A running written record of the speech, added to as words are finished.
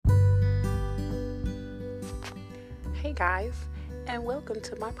Hey guys, and welcome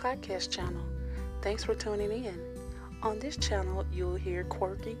to my podcast channel. Thanks for tuning in. On this channel, you'll hear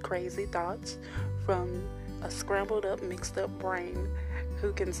quirky, crazy thoughts from a scrambled up, mixed up brain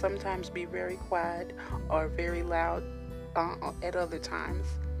who can sometimes be very quiet or very loud at other times.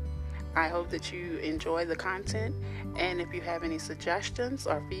 I hope that you enjoy the content, and if you have any suggestions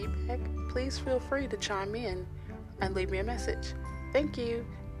or feedback, please feel free to chime in and leave me a message. Thank you,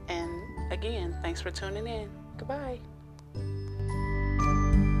 and again, thanks for tuning in. Goodbye.